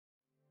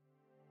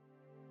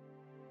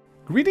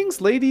Greetings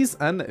ladies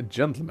and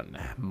gentlemen,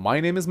 my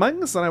name is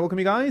Magnus and I welcome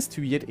you guys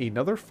to yet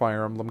another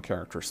Fire Emblem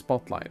character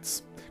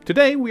spotlights.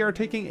 Today we are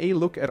taking a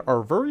look at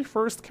our very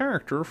first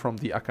character from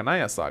the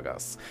Akaneia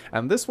sagas,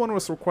 and this one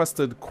was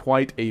requested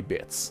quite a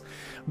bit.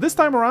 This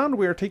time around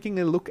we are taking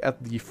a look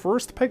at the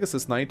first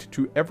Pegasus Knight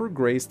to ever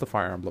grace the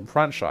Fire Emblem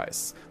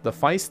franchise, the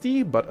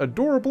feisty but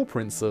adorable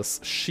princess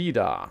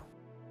Sheeda.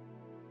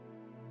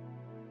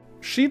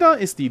 Shida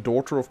is the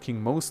daughter of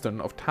King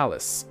Mostyn of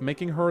Talys,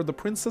 making her the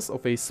princess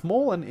of a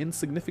small and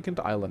insignificant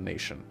island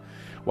nation.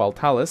 While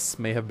Talys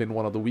may have been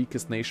one of the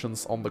weakest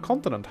nations on the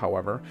continent,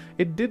 however,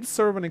 it did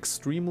serve an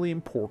extremely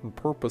important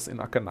purpose in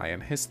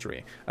Akaneian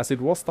history, as it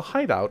was the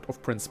hideout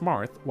of Prince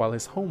Marth while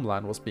his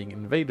homeland was being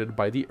invaded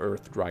by the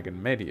Earth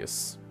Dragon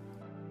Medius.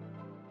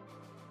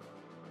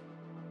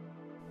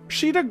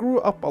 Shida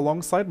grew up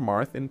alongside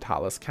Marth in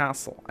Talys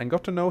Castle, and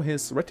got to know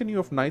his retinue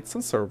of knights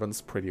and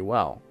servants pretty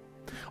well.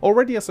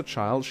 Already as a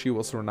child, she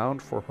was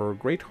renowned for her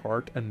great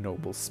heart and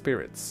noble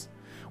spirits.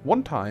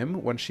 One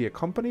time, when she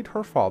accompanied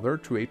her father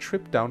to a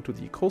trip down to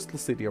the coastal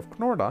city of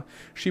Knorda,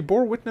 she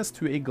bore witness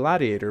to a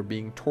gladiator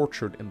being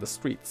tortured in the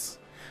streets.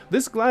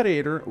 This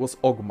gladiator was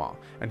Ogma,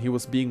 and he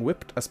was being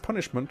whipped as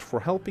punishment for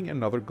helping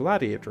another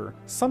gladiator,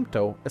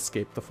 Samto,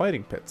 escape the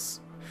fighting pits.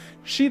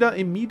 Shida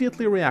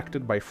immediately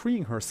reacted by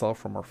freeing herself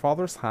from her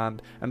father's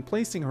hand and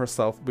placing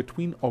herself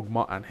between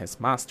Ogma and his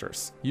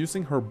masters,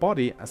 using her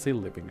body as a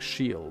living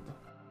shield.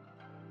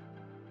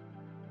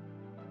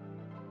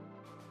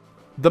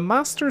 The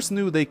masters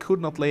knew they could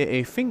not lay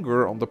a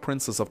finger on the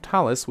Princess of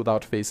Talys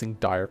without facing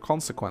dire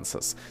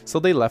consequences, so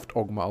they left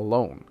Ogma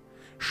alone.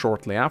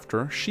 Shortly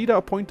after, Shida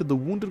appointed the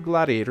wounded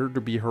gladiator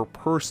to be her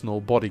personal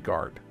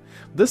bodyguard.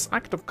 This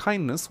act of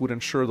kindness would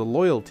ensure the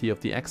loyalty of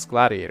the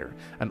ex-gladiator,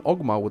 and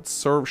Ogma would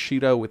serve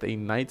Shida with a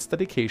knight's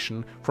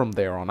dedication from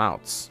there on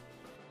out.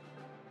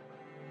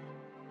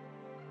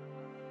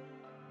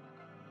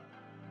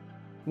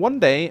 One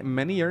day,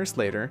 many years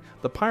later,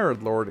 the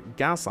pirate lord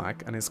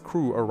Gazak and his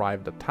crew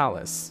arrived at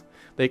Talys.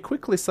 They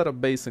quickly set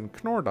up base in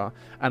Knorda,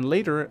 and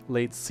later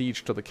laid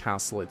siege to the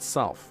castle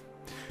itself.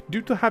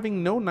 Due to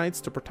having no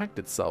knights to protect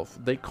itself,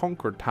 they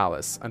conquered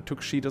Talys and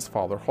took Shida's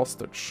father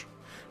hostage.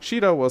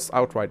 Shida was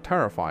outright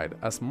terrified,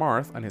 as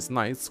Marth and his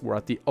knights were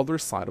at the other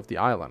side of the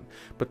island,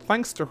 but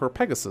thanks to her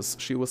Pegasus,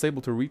 she was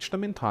able to reach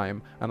them in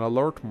time and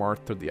alert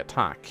Marth to the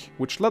attack,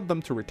 which led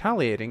them to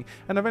retaliating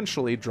and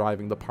eventually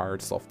driving the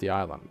pirates off the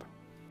island.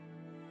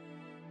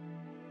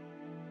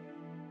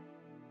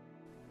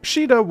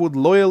 Shida would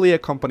loyally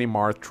accompany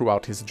Marth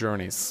throughout his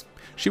journeys.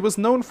 She was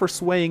known for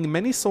swaying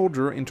many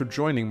soldiers into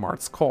joining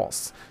Marth's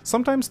cause,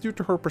 sometimes due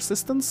to her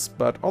persistence,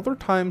 but other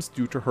times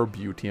due to her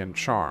beauty and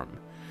charm.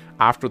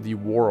 After the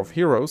War of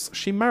Heroes,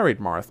 she married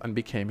Marth and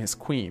became his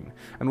queen,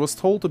 and was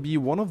told to be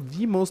one of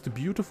the most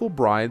beautiful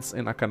brides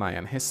in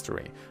Akaneian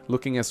history,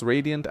 looking as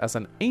radiant as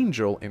an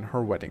angel in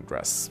her wedding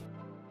dress.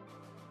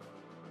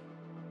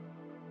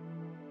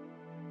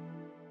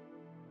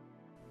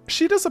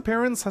 Shida's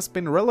appearance has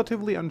been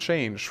relatively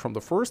unchanged from the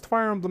first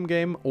Fire Emblem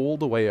game all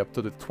the way up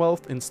to the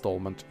 12th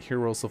installment,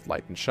 Heroes of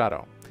Light and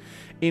Shadow.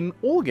 In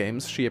all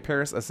games, she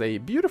appears as a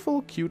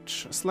beautiful, cute,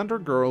 slender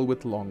girl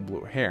with long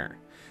blue hair.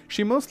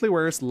 She mostly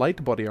wears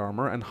light body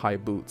armor and high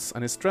boots,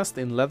 and is dressed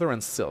in leather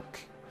and silk.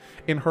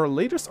 In her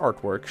latest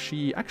artwork,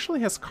 she actually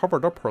has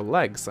covered up her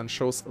legs and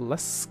shows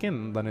less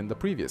skin than in the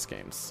previous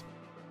games.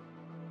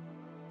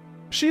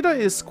 Shida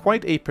is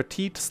quite a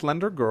petite,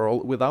 slender girl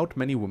without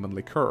many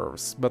womanly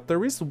curves, but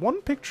there is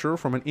one picture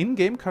from an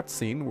in-game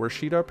cutscene where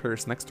Shida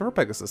appears next to her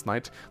Pegasus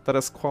Knight that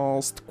has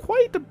caused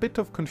quite a bit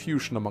of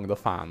confusion among the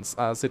fans,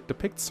 as it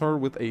depicts her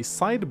with a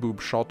side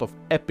boob shot of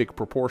epic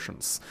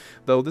proportions,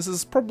 though this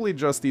is probably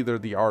just either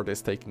the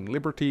artist taking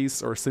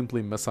liberties or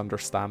simply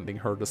misunderstanding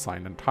her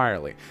design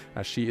entirely,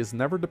 as she is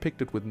never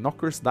depicted with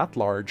knockers that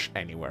large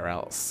anywhere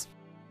else.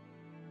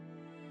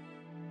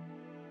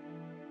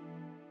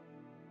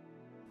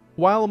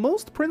 While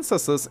most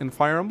princesses in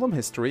Fire Emblem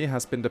history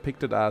has been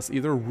depicted as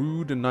either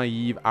rude,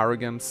 naive,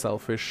 arrogant,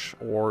 selfish,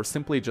 or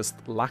simply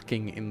just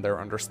lacking in their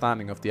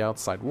understanding of the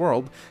outside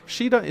world,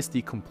 Shida is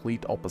the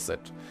complete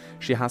opposite.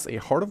 She has a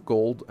heart of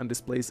gold and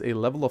displays a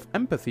level of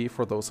empathy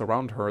for those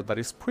around her that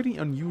is pretty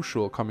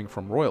unusual coming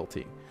from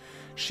royalty.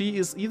 She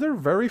is either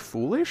very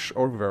foolish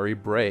or very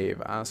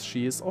brave, as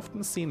she is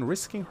often seen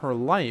risking her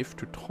life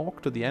to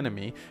talk to the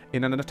enemy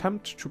in an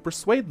attempt to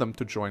persuade them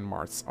to join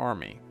Marth's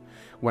army.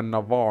 When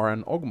Navarre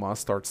and Ogma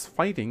starts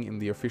fighting in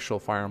the official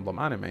Fire Emblem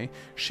anime,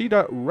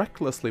 Shida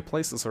recklessly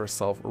places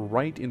herself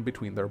right in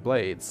between their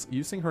blades,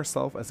 using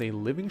herself as a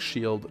living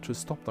shield to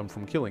stop them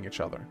from killing each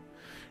other.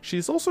 She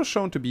is also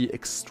shown to be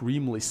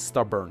extremely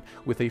stubborn,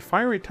 with a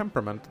fiery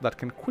temperament that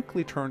can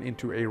quickly turn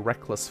into a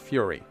reckless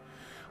fury.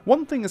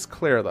 One thing is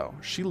clear though,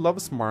 she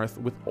loves Marth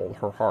with all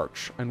her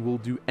heart, and will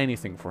do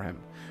anything for him.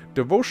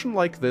 Devotion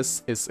like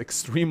this is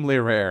extremely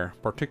rare,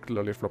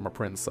 particularly from a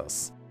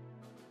princess.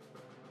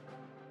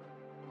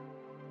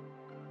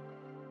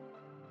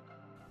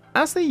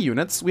 As the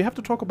units, we have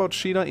to talk about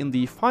Sheeda in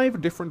the 5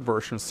 different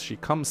versions she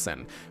comes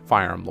in.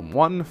 Fire Emblem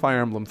 1,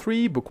 Fire Emblem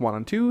 3, Book 1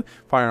 and 2,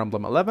 Fire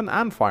Emblem 11,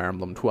 and Fire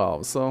Emblem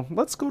 12, so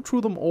let's go through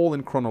them all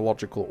in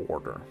chronological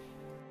order.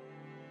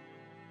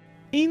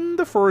 In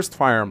the first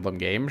Fire Emblem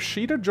game,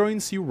 Sheeda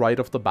joins you right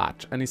off the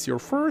bat, and is your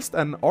first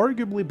and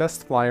arguably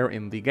best flyer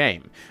in the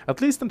game,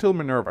 at least until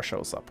Minerva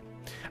shows up.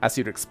 As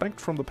you'd expect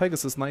from the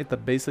Pegasus Knight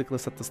that basically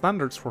set the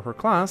standards for her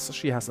class,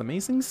 she has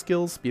amazing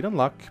skill, speed and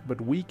luck,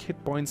 but weak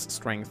hit points,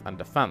 strength and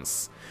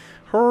defense.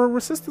 Her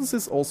resistance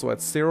is also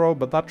at 0,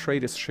 but that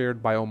trait is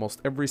shared by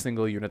almost every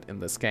single unit in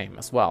this game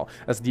as well,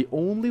 as the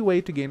only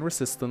way to gain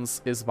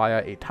resistance is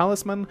via a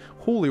talisman,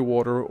 holy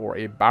water or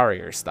a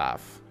barrier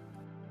staff.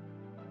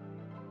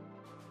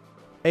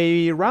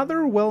 A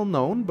rather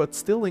well-known but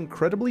still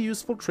incredibly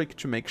useful trick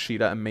to make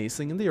Sheeda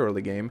amazing in the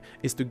early game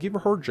is to give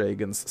her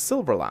Jagen's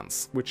Silver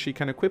Lance, which she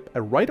can equip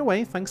right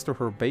away thanks to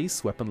her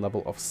base weapon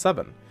level of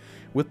 7.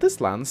 With this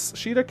lance,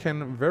 Sheeda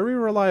can very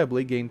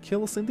reliably gain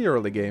kills in the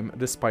early game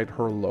despite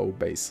her low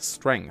base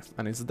strength,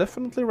 and is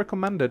definitely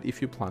recommended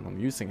if you plan on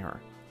using her.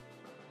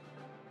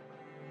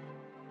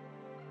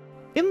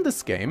 In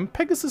this game,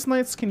 Pegasus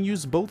Knights can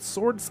use both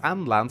swords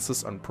and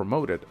lances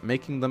unpromoted,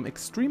 making them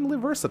extremely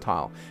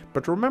versatile,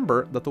 but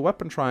remember that the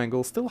weapon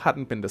triangle still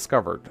hadn't been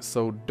discovered,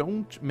 so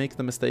don't make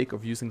the mistake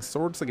of using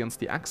swords against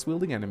the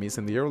axe-wielding enemies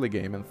in the early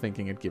game and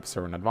thinking it gives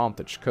her an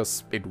advantage,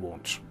 cause it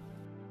won't.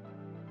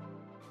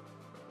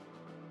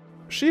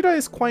 Sheeda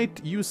is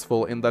quite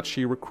useful in that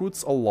she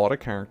recruits a lot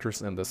of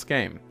characters in this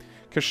game.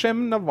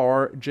 Kashem,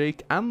 Navarre,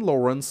 Jake and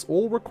Lawrence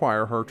all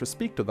require her to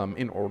speak to them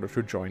in order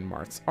to join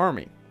Marth's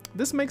army.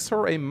 This makes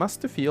her a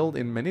must-to-field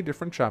in many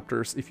different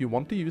chapters if you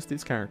want to use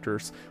these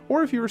characters,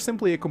 or if you are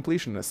simply a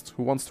completionist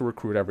who wants to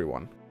recruit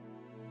everyone.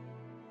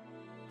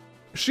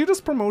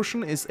 Sheeda's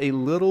promotion is a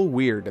little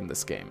weird in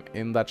this game,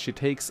 in that she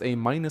takes a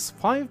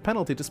 -5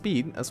 penalty to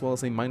speed, as well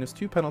as a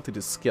 -2 penalty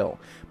to skill,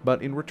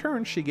 but in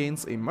return she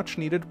gains a much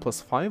needed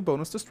 +5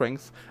 bonus to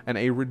strength, and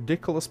a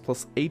ridiculous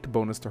 +8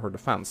 bonus to her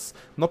defense,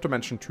 not to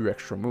mention 2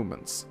 extra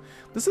movements.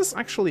 This is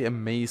actually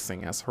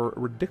amazing, as her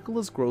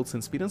ridiculous growths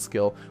in speed and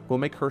skill will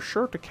make her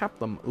sure to cap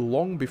them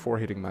long before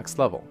hitting max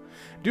level.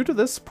 Due to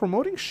this,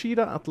 promoting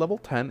Sheeda at level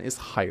 10 is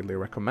highly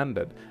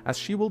recommended, as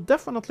she will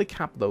definitely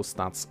cap those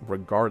stats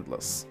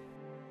regardless.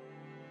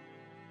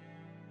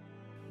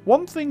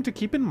 One thing to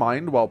keep in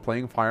mind while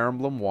playing Fire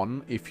Emblem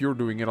 1, if you're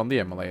doing it on the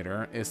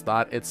emulator, is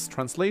that its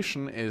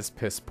translation is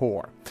piss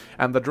poor,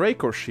 and the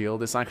Draco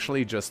shield is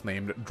actually just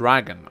named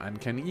Dragon, and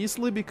can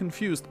easily be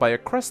confused by a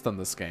crest in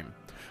this game.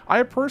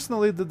 I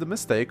personally did the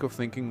mistake of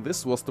thinking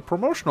this was the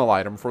promotional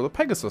item for the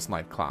Pegasus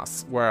Knight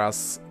class,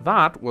 whereas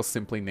that was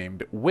simply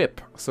named Whip,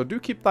 so do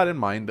keep that in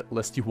mind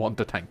lest you want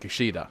a tanky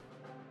Sheeda.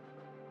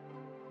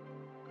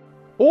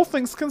 All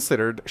things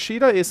considered,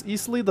 Sheeda is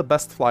easily the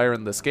best flyer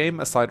in this game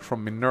aside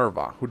from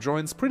Minerva, who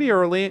joins pretty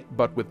early,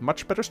 but with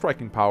much better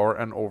striking power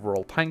and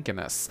overall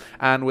tankiness,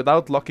 and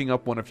without locking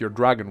up one of your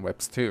dragon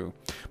whips too.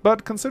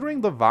 But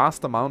considering the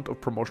vast amount of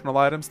promotional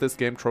items this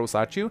game throws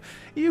at you,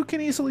 you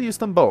can easily use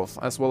them both,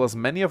 as well as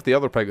many of the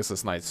other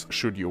Pegasus Knights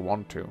should you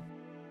want to.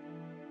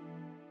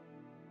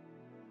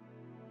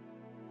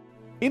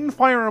 In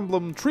Fire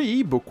Emblem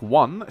 3 Book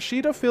 1,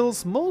 Sheeda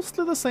fills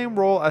mostly the same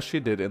role as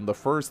she did in the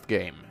first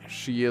game.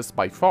 She is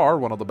by far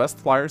one of the best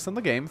flyers in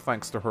the game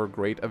thanks to her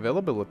great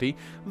availability,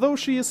 though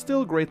she is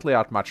still greatly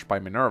outmatched by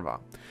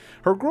Minerva.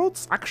 Her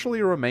growths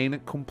actually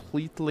remain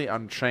completely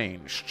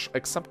unchanged,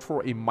 except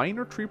for a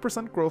minor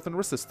 3% growth in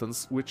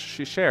resistance, which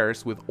she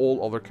shares with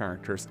all other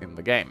characters in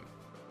the game.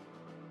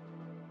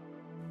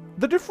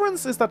 The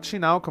difference is that she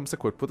now comes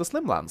equipped with a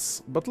Slim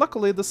Lance, but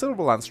luckily the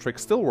Silver Lance trick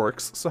still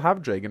works, so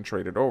have Jagen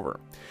traded over.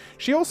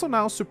 She also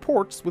now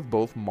supports with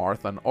both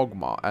Marth and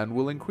Ogma, and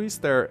will increase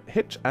their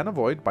hit and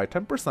avoid by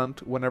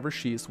 10% whenever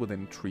she is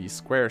within 3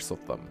 squares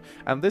of them,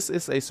 and this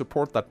is a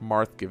support that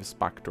Marth gives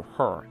back to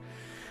her.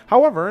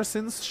 However,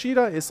 since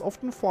Sheeda is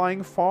often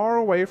flying far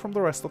away from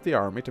the rest of the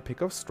army to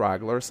pick off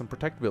stragglers and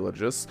protect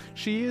villages,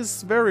 she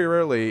is very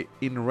rarely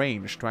in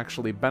range to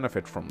actually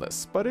benefit from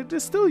this, but it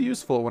is still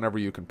useful whenever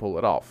you can pull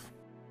it off.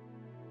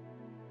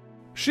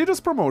 Sheeda's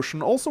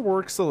promotion also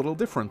works a little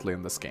differently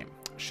in this game.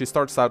 She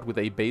starts out with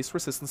a base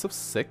resistance of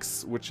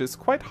 6, which is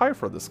quite high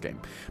for this game,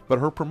 but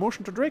her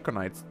promotion to Draco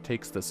Knight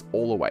takes this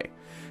all away.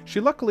 She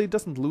luckily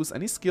doesn't lose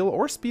any skill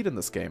or speed in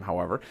this game,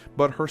 however,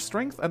 but her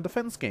strength and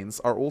defense gains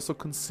are also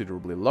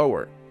considerably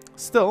lower.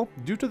 Still,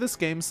 due to this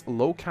game's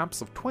low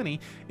caps of 20,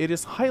 it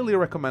is highly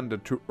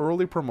recommended to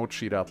early promote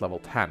Sheeda at level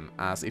 10,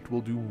 as it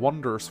will do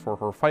wonders for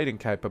her fighting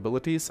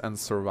capabilities and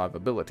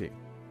survivability.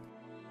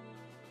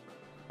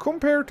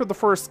 Compared to the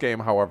first game,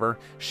 however,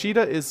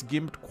 Sheeda is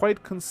gimped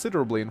quite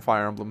considerably in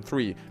Fire Emblem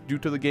 3 due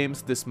to the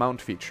game's dismount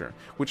feature,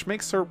 which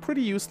makes her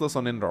pretty useless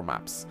on indoor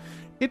maps.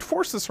 It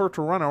forces her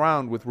to run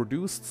around with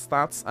reduced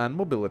stats and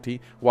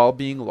mobility while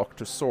being locked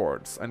to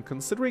swords, and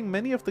considering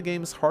many of the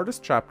game's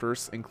hardest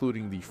chapters,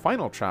 including the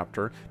final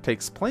chapter,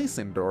 takes place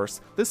indoors,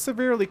 this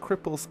severely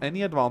cripples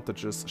any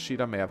advantages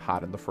Sheeda may have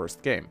had in the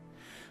first game.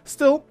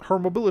 Still, her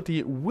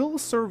mobility will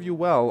serve you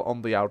well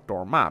on the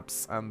outdoor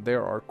maps, and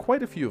there are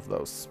quite a few of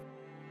those.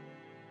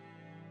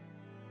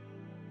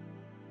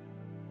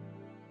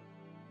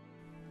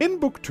 In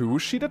Book 2,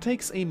 Sheeda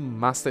takes a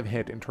massive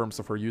hit in terms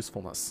of her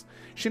usefulness.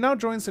 She now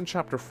joins in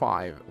Chapter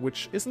 5,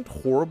 which isn't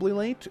horribly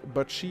late,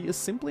 but she is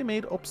simply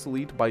made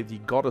obsolete by the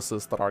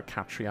goddesses that are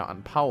Caeda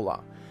and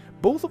Paula.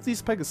 Both of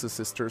these Pegasus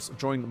sisters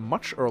join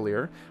much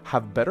earlier,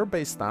 have better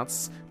base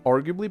stats,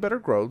 arguably better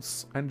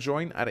growths, and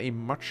join at a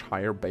much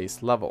higher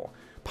base level.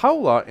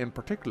 Paula, in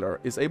particular,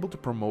 is able to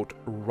promote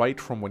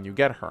right from when you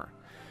get her.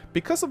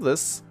 Because of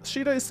this,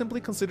 Sheeda is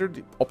simply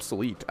considered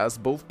obsolete, as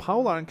both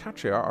Paula and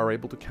Caeda are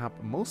able to cap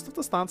most of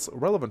the stats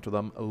relevant to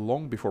them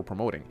long before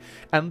promoting,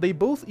 and they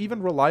both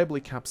even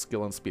reliably cap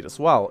skill and speed as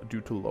well,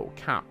 due to low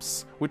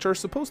caps, which are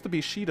supposed to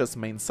be Sheeda's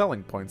main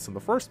selling points in the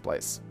first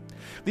place.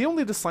 The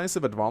only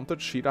decisive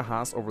advantage Sheeda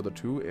has over the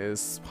two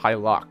is high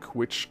luck,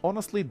 which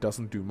honestly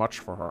doesn't do much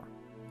for her.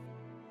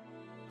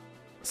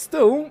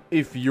 Still,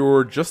 if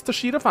you're just a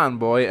Sheeda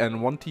fanboy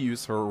and want to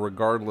use her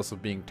regardless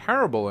of being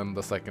terrible in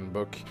the second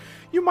book,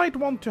 you might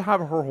want to have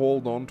her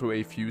hold on to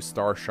a few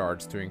star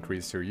shards to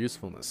increase your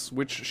usefulness,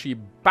 which she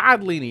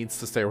badly needs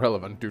to stay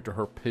relevant due to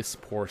her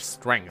piss-poor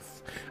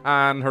strength,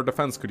 and her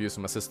defense could use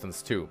some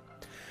assistance too.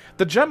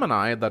 The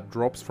Gemini that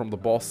drops from the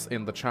boss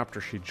in the chapter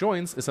she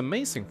joins is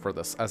amazing for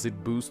this, as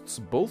it boosts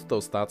both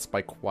those stats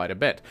by quite a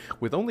bit,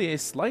 with only a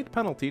slight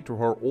penalty to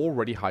her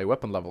already high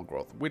weapon level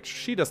growth, which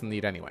she doesn't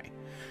need anyway.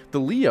 The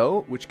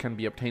Leo, which can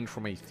be obtained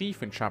from a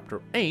thief in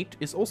chapter 8,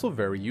 is also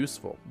very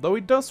useful, though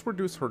it does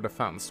reduce her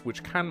defense,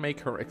 which can make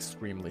her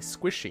extremely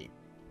squishy.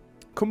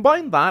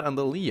 Combine that and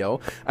the Leo,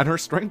 and her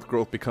strength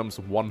growth becomes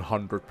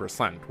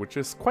 100%, which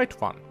is quite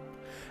fun.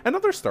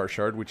 Another star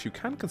shard which you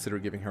can consider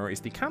giving her is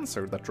the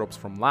Cancer that drops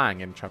from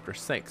Lang in chapter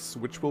 6,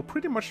 which will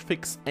pretty much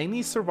fix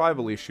any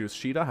survival issues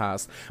Sheeda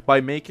has by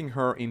making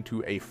her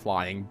into a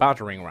flying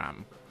battering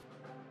ram.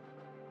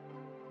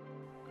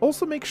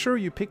 Also make sure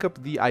you pick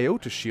up the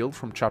Iota shield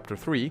from chapter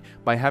 3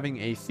 by having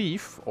a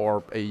thief,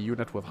 or a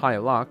unit with high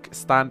luck,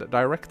 stand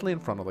directly in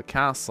front of the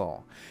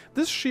castle.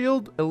 This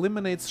shield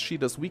eliminates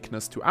Sheeda's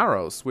weakness to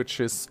arrows, which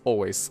is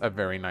always a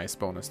very nice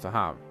bonus to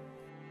have.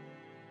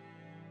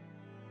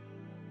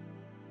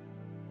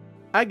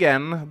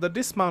 Again, the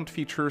dismount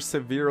feature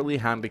severely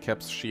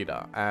handicaps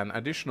Sheeda, and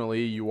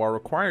additionally you are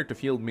required to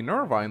field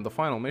Minerva in the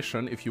final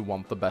mission if you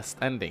want the best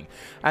ending,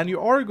 and you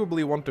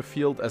arguably want to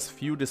field as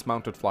few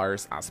dismounted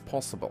flyers as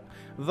possible,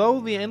 though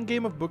the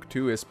endgame of Book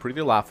 2 is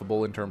pretty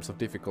laughable in terms of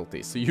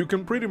difficulty, so you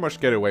can pretty much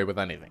get away with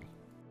anything.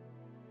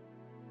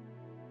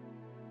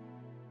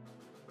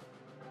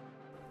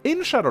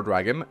 In Shadow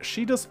Dragon,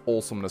 Sheeda's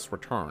awesomeness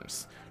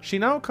returns. She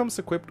now comes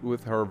equipped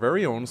with her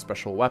very own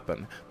special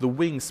weapon, the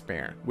Wing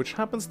Spear, which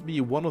happens to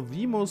be one of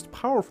the most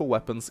powerful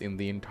weapons in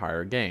the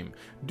entire game,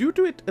 due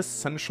to it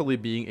essentially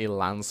being a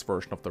lance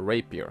version of the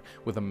rapier,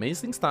 with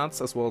amazing stats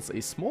as well as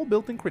a small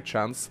built-in crit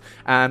chance,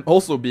 and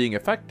also being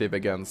effective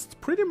against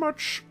pretty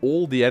much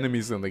all the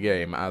enemies in the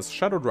game, as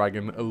Shadow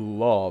Dragon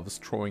loves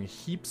throwing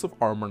heaps of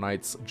armor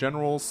knights,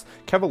 generals,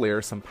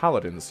 cavaliers and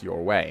paladins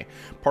your way,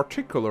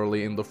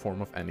 particularly in the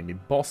form of enemy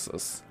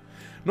bosses.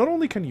 Not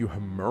only can you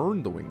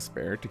hammer the Wing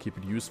Spear to keep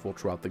it useful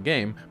throughout the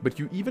game, but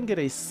you even get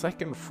a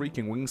second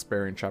freaking Wing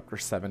Spear in Chapter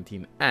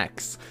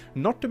 17X.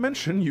 Not to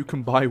mention, you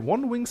can buy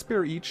one Wing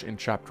Spear each in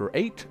Chapter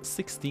 8,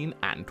 16,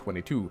 and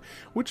 22,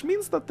 which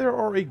means that there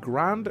are a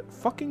grand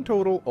fucking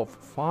total of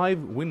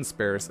 5 Wind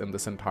Spears in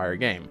this entire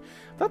game.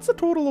 That's a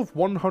total of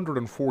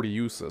 140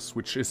 uses,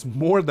 which is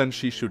more than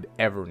she should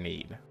ever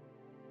need.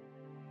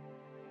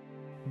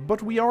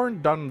 But we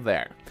aren't done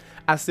there.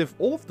 As if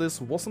all of this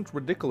wasn't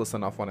ridiculous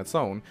enough on its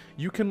own,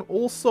 you can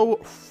also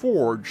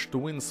forge the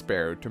Wind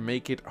Spear to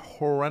make it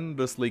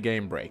horrendously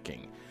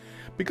game-breaking.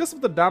 Because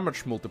of the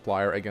damage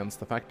multiplier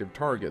against effective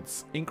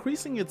targets,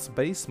 increasing its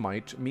base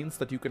might means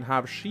that you can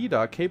have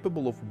Sheeda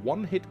capable of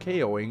one-hit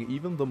KOing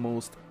even the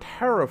most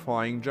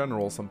terrifying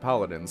generals and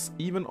paladins,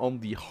 even on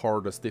the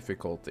hardest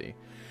difficulty.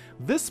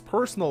 This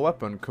personal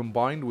weapon,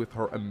 combined with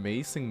her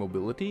amazing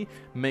mobility,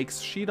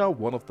 makes Sheeda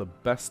one of the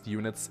best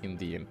units in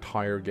the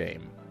entire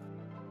game.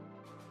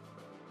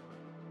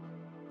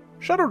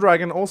 Shadow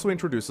Dragon also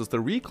introduces the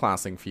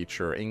reclassing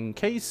feature in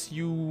case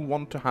you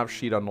want to have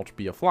Sheeda not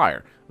be a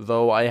flyer,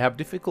 though I have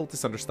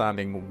difficulties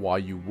understanding why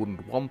you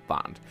wouldn't want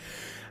that.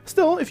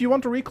 Still, if you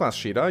want to reclass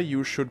Sheeda,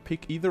 you should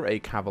pick either a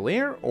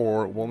Cavalier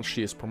or, once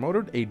she is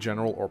promoted, a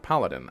General or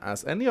Paladin,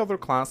 as any other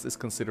class is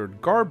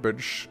considered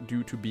garbage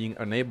due to being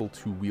unable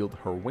to wield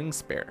her Wing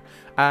Spear,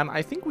 and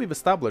I think we've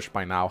established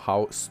by now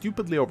how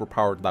stupidly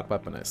overpowered that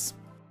weapon is.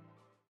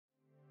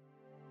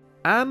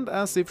 And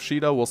as if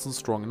Sheeda wasn't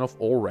strong enough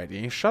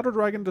already, Shadow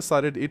Dragon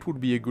decided it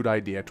would be a good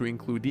idea to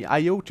include the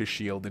Iota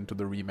shield into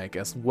the remake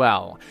as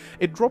well.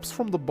 It drops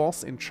from the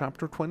boss in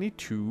chapter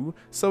 22,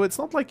 so it's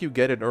not like you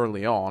get it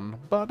early on,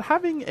 but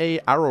having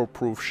a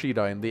arrow-proof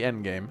Sheeda in the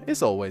endgame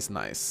is always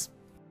nice.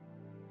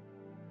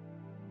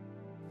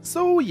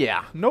 So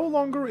yeah, no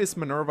longer is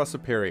Minerva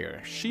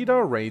superior,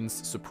 Sheeda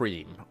reigns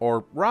supreme,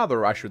 or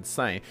rather I should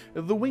say,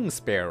 the Wing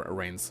Spear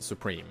reigns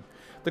supreme.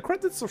 The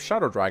credits of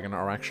Shadow Dragon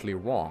are actually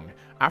wrong.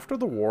 After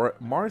the war,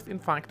 Marth in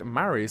fact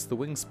marries the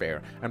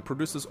Wingspear and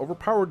produces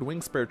overpowered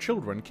Wingspear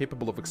children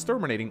capable of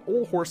exterminating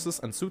all horses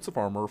and suits of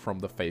armor from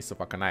the face of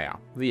Akaneia.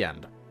 The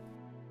end.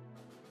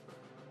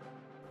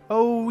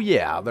 Oh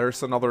yeah,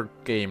 there's another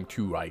game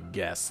too, I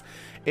guess.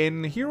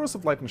 In Heroes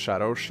of Light and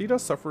Shadow, Sheeda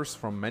suffers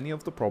from many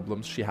of the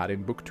problems she had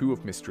in Book 2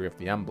 of Mystery of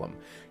the Emblem.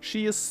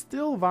 She is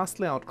still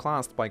vastly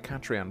outclassed by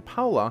Katria and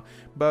Paula,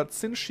 but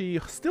since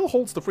she still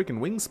holds the freaking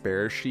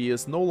Wingspear, she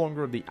is no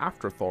longer the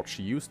afterthought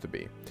she used to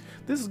be.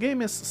 This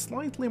game is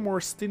slightly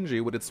more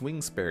stingy with its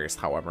Wingspears,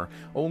 however,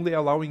 only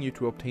allowing you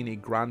to obtain a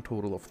grand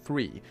total of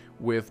 3,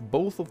 with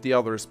both of the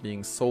others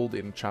being sold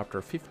in Chapter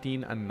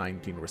 15 and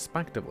 19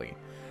 respectively.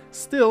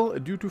 Still,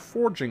 due to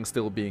forging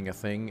still being a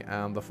thing,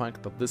 and the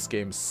fact that this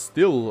game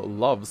still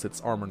loves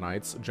its armor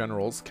knights,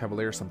 generals,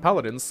 cavaliers and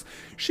paladins,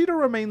 Sheeda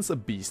remains a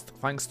beast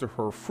thanks to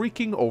her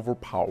freaking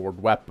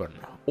overpowered weapon.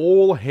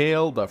 All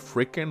hail the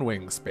frickin'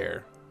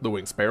 Wingspear. The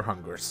Wingspear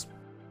hungers.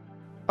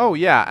 Oh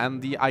yeah,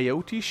 and the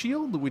IoT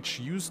shield, which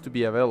used to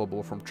be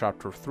available from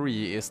Chapter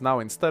 3, is now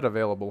instead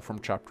available from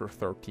Chapter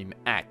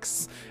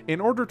 13X. In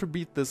order to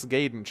beat this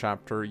Gaiden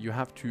chapter, you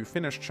have to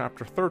finish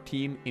Chapter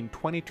 13 in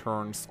 20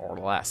 turns or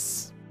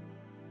less.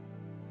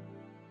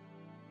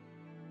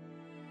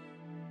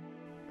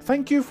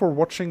 Thank you for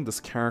watching this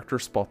character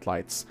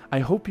spotlights. I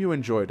hope you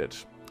enjoyed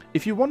it.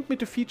 If you want me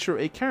to feature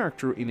a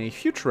character in a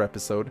future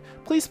episode,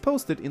 please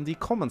post it in the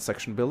comment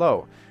section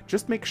below.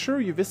 Just make sure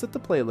you visit the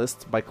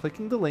playlist by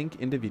clicking the link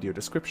in the video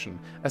description,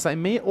 as I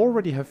may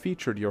already have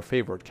featured your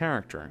favorite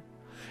character.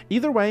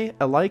 Either way,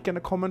 a like and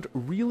a comment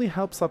really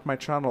helps out my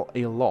channel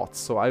a lot,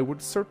 so I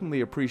would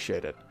certainly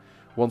appreciate it.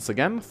 Once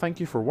again, thank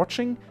you for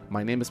watching,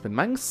 my name has been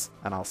Mangs,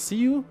 and I'll see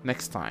you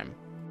next time.